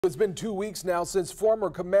It's been 2 weeks now since former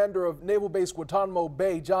commander of Naval Base Guantanamo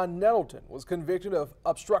Bay, John Nettleton, was convicted of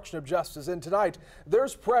obstruction of justice, and tonight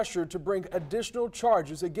there's pressure to bring additional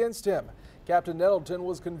charges against him. Captain Nettleton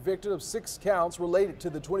was convicted of 6 counts related to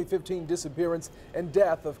the 2015 disappearance and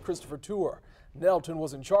death of Christopher Tur. Nettleton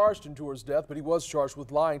wasn't charged in Tur's death, but he was charged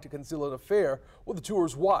with lying to conceal an affair with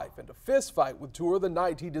Tur's wife and a fistfight with Tur the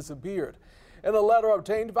night he disappeared. In a letter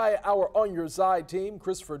obtained by our On Your Side team,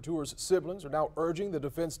 Christopher Tur's siblings are now urging the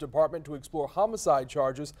Defense Department to explore homicide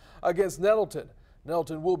charges against Nettleton.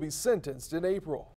 Nettleton will be sentenced in April.